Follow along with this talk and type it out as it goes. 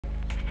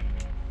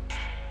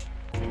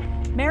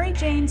Mary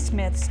Jane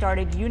Smith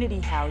started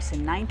Unity House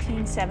in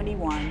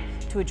 1971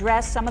 to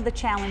address some of the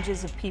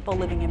challenges of people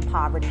living in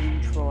poverty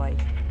in Troy.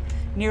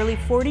 Nearly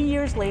 40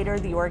 years later,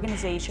 the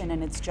organization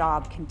and its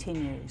job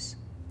continues.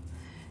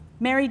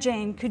 Mary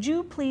Jane, could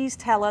you please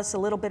tell us a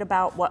little bit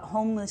about what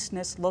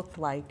homelessness looked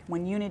like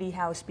when Unity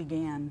House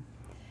began?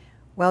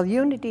 Well,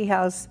 Unity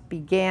House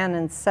began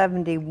in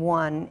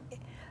 '71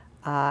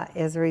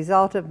 as a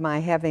result of my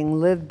having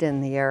lived in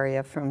the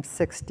area from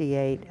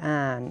 '68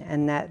 on,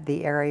 and that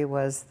the area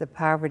was the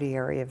poverty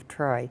area of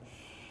Troy.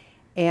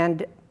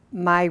 And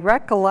my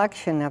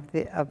recollection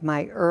of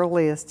my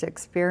earliest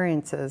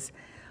experiences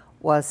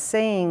was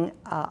seeing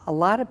a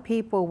lot of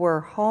people were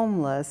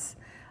homeless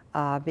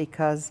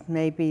because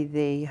maybe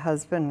the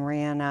husband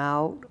ran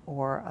out,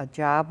 or a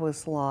job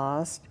was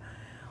lost,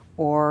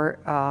 or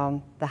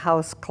the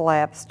house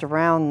collapsed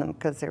around them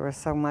because there was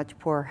so much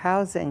poor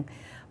housing.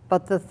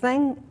 But the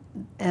thing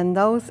in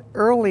those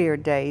earlier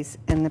days,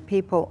 and the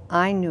people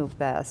I knew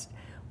best,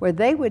 where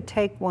they would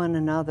take one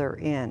another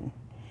in.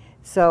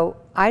 So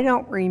I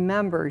don't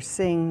remember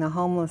seeing the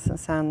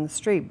homelessness on the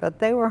street, but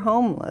they were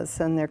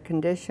homeless and their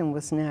condition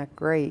was not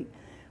great.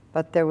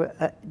 But there were,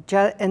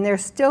 and there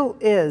still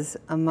is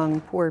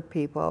among poor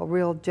people a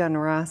real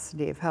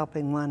generosity of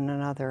helping one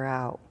another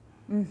out.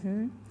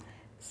 Mm-hmm.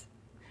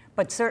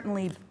 But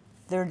certainly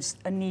there's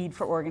a need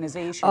for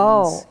organizations.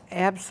 Oh,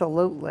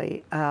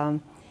 absolutely.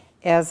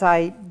 As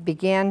I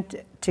began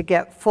to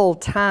get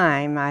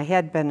full-time, I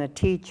had been a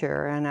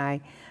teacher, and I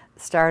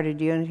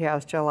started Unity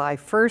House July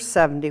 1st,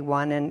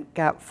 '71, and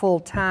got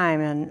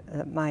full-time,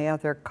 and my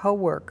other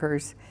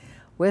co-workers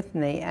with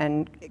me,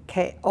 and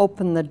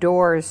opened the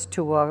doors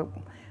to a,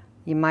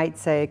 you might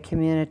say, a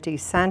community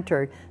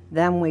center.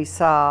 Then we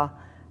saw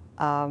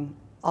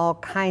all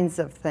kinds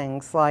of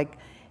things, like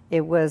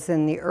it was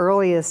in the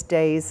earliest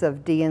days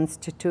of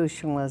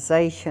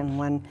deinstitutionalization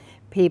when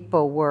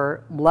people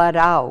were let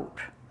out,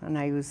 and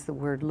I use the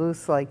word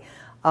loosely,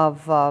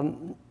 of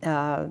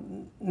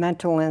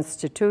mental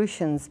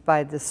institutions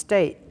by the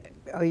state.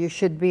 Oh, you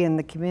should be in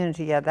the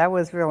community. Yeah, that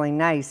was really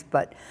nice,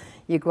 but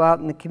you go out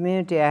in the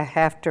community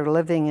after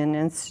living in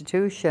an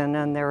institution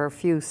and there are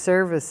few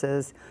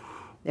services.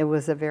 It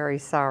was a very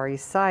sorry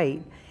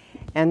sight.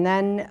 And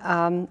then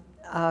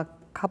a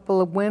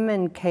couple of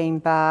women came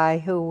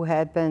by who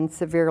had been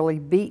severely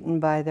beaten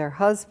by their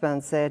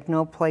husbands. They had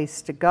no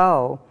place to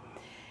go.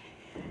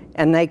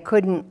 And they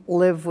couldn't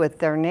live with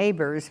their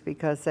neighbors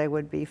because they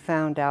would be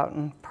found out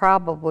and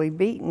probably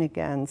beaten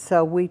again.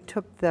 So we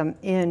took them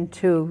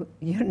into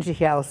Unity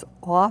House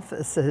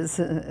offices,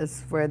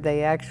 is where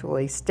they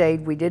actually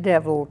stayed. We did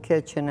have a little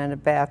kitchen and a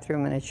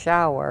bathroom and a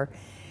shower,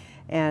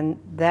 and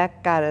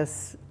that got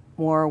us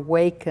more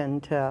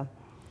awakened to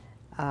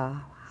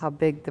how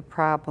big the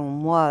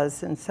problem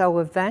was. And so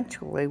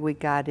eventually we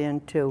got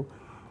into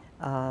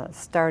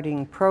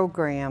starting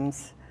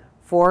programs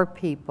for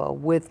people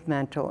with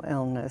mental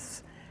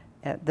illness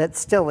that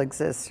still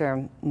exists. There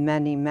are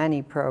many,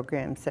 many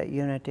programs at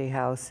Unity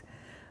House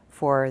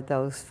for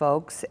those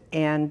folks.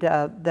 And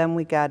then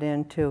we got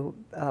into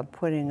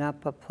putting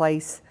up a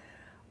place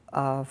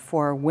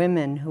for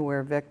women who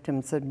were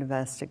victims of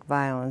domestic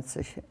violence,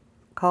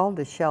 called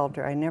a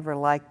shelter. I never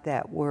liked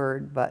that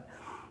word, but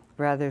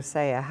rather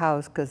say a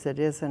house, because it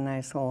is a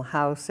nice little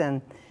house,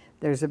 and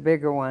there's a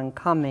bigger one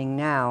coming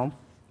now.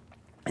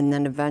 And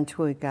then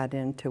eventually got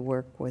into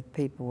work with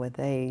people with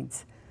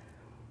AIDS.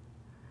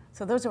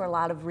 So those are a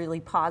lot of really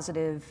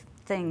positive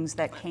things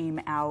that came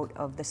out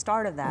of the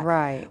start of that.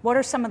 Right. What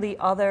are some of the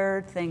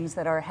other things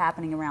that are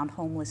happening around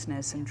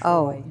homelessness in Troy?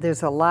 Oh,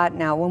 there's a lot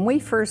now. When we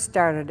first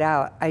started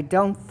out, I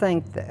don't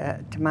think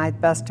that, to my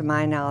best of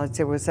my knowledge,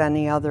 there was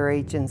any other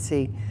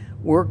agency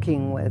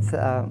working with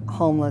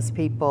homeless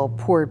people,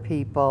 poor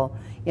people,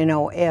 you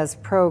know, as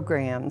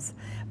programs.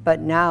 But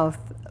now,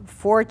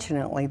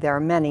 fortunately, there are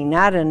many,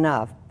 not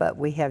enough, but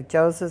we have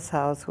Joseph's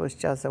House, which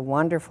does a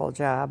wonderful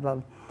job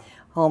of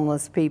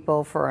homeless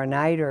people for a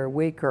night or a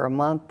week or a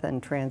month,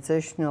 and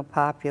transitional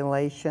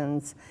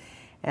populations.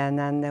 And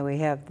then we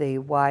have the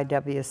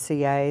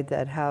YWCA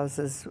that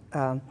houses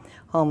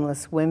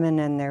homeless women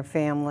and their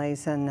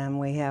families, and then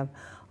we have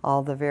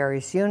all the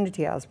various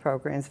Unity House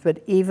programs.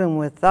 But even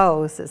with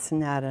those, it's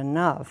not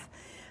enough.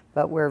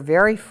 But we're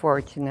very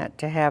fortunate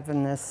to have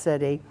in this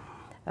city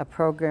a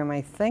program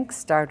I think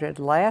started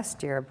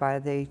last year by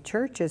the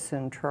churches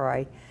in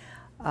Troy,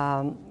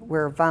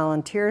 where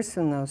volunteers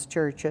from those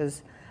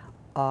churches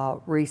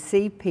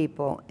receive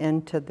people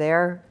into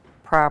their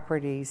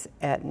properties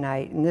at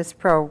night. And this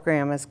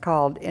program is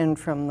called In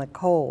From the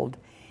Cold,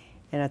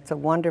 and it's a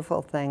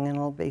wonderful thing, and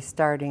it'll be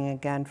starting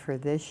again for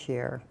this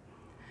year.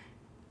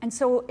 And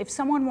so if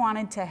someone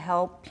wanted to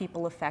help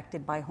people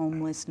affected by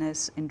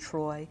homelessness in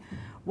Troy,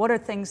 what are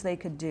things they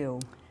could do?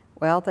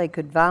 Well, they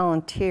could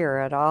volunteer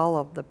at all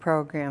of the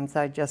programs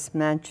I just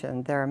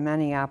mentioned. There are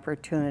many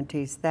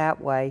opportunities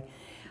that way.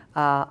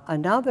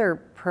 Another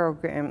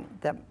program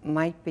that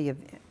might be of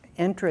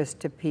interest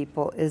to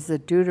people is the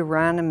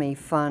Deuteronomy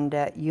Fund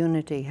at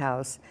Unity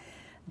House.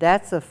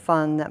 That's a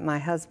fund that my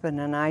husband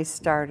and I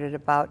started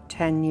about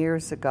 10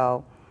 years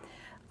ago.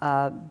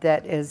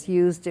 that is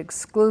used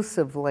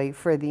exclusively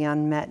for the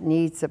unmet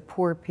needs of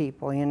poor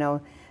people. You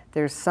know,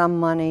 there's some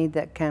money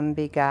that can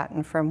be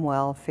gotten from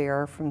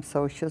welfare, from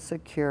Social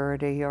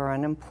Security or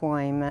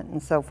unemployment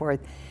and so forth,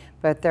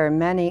 but there are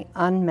many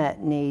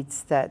unmet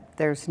needs that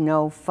there's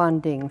no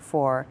funding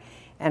for.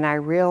 And I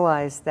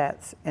realized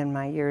that in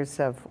my years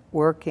of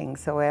working.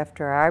 So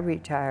after I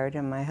retired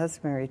and my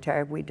husband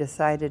retired, we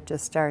decided to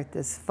start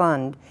this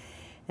fund,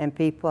 and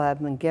people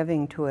have been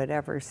giving to it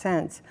ever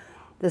since.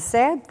 The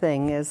sad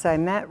thing is I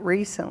met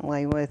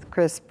recently with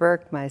Chris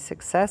Burke, my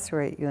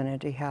successor at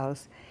Unity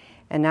House,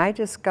 and I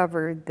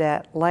discovered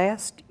that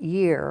last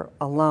year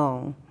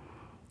alone,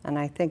 and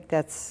I think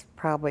that's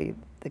probably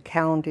the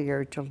calendar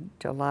year,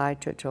 July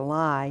to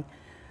July,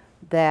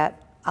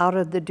 that out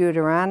of the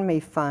Deuteronomy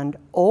Fund,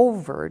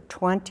 over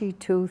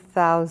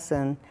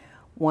 $22,000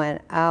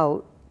 went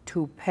out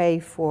to pay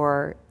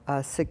for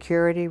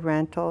security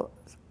rental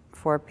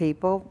for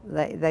people.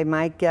 They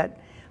might get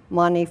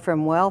money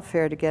from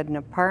welfare to get an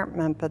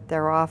apartment, but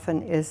there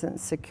often isn't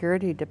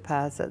security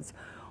deposits.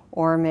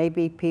 Or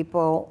maybe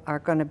people are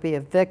going to be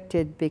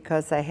evicted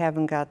because they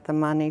haven't got the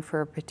money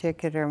for a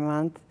particular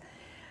month.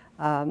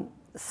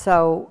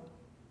 So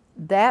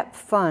that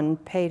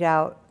fund paid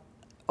out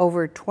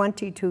over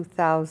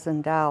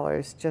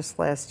 $22,000 just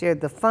last year.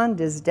 The fund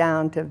is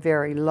down to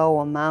very low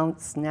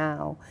amounts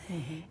now.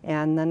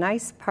 And the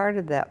nice part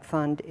of that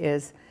fund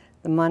is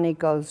the money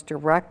goes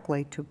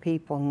directly to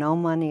people. No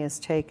money is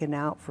taken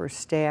out for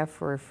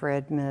staff or for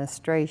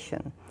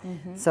administration.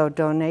 So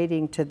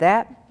donating to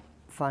that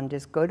fund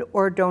is good,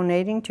 or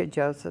donating to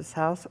Joseph's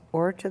House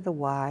or to the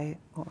Y,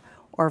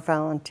 or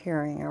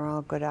volunteering are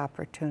all good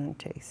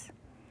opportunities.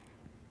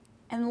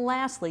 And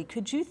lastly,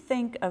 could you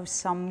think of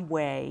some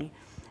way,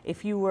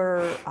 if you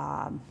were,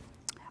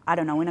 I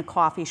don't know, in a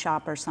coffee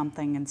shop or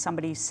something, and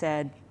somebody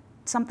said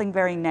something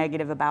very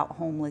negative about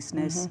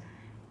homelessness,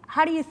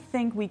 how do you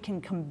think we can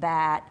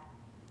combat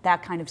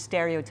that kind of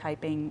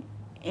stereotyping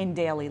in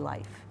daily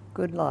life?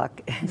 Good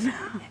luck.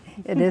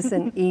 It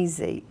isn't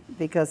easy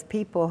because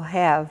people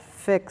have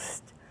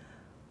fixed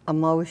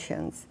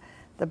emotions.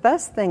 The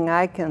best thing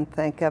I can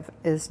think of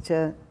is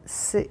to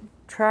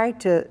try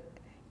to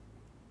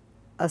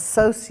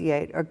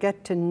associate or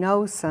get to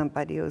know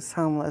somebody who's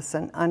homeless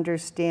and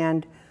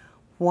understand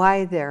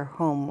why they're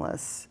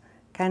homeless,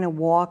 kind of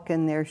walk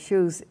in their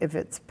shoes if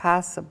it's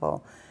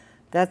possible.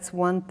 That's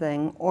one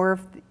thing. Or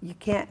if you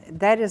can't,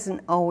 that isn't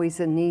always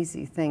an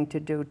easy thing to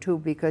do too,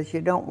 because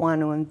you don't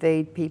want to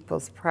invade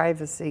people's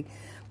privacy,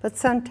 but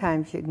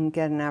sometimes you can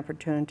get an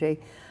opportunity.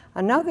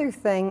 Another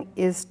thing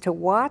is to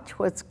watch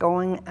what's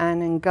going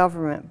on in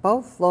government,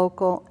 both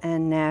local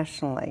and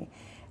nationally,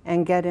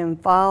 and get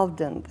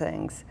involved in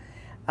things.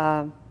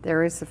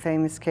 There is a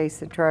famous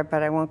case in Troy,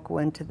 but I won't go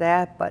into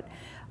that, but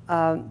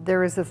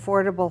there is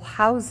affordable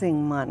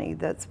housing money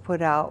that's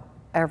put out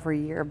every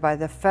year by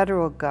the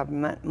federal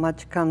government.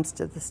 Much comes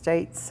to the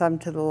states, some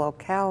to the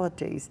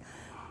localities.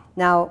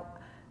 Now,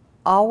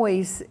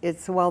 always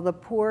it's, well, the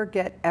poor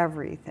get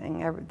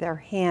everything. They're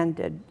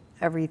handed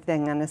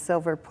everything on a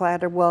silver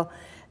platter. Well,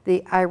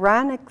 the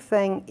ironic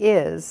thing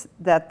is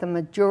that the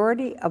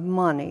majority of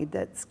money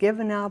that's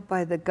given out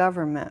by the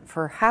government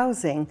for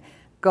housing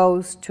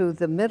goes to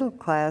the middle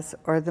class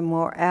or the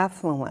more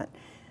affluent.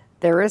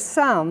 There is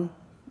some,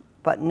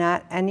 but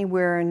not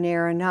anywhere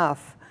near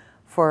enough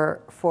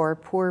for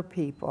poor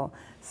people.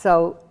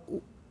 So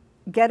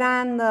get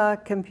on the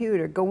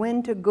computer, go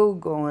into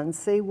Google and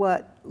see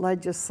what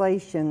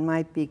legislation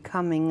might be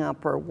coming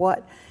up or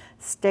what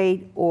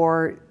state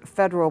or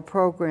federal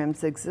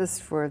programs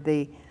exist for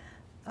the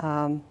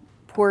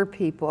poor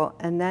people,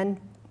 and then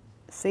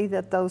see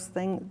that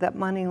that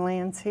money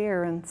lands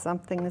here and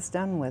something is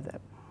done with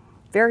it.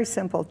 Very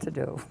simple to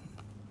do.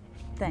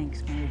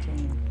 Thanks, Mary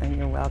Jane. And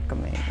you're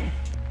welcome, Amy.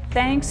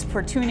 Thanks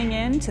for tuning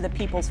in to the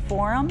People's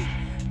Forum.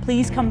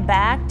 Please come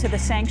back to the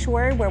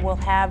sanctuary where we'll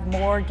have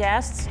more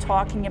guests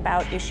talking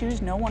about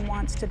issues no one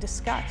wants to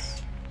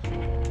discuss.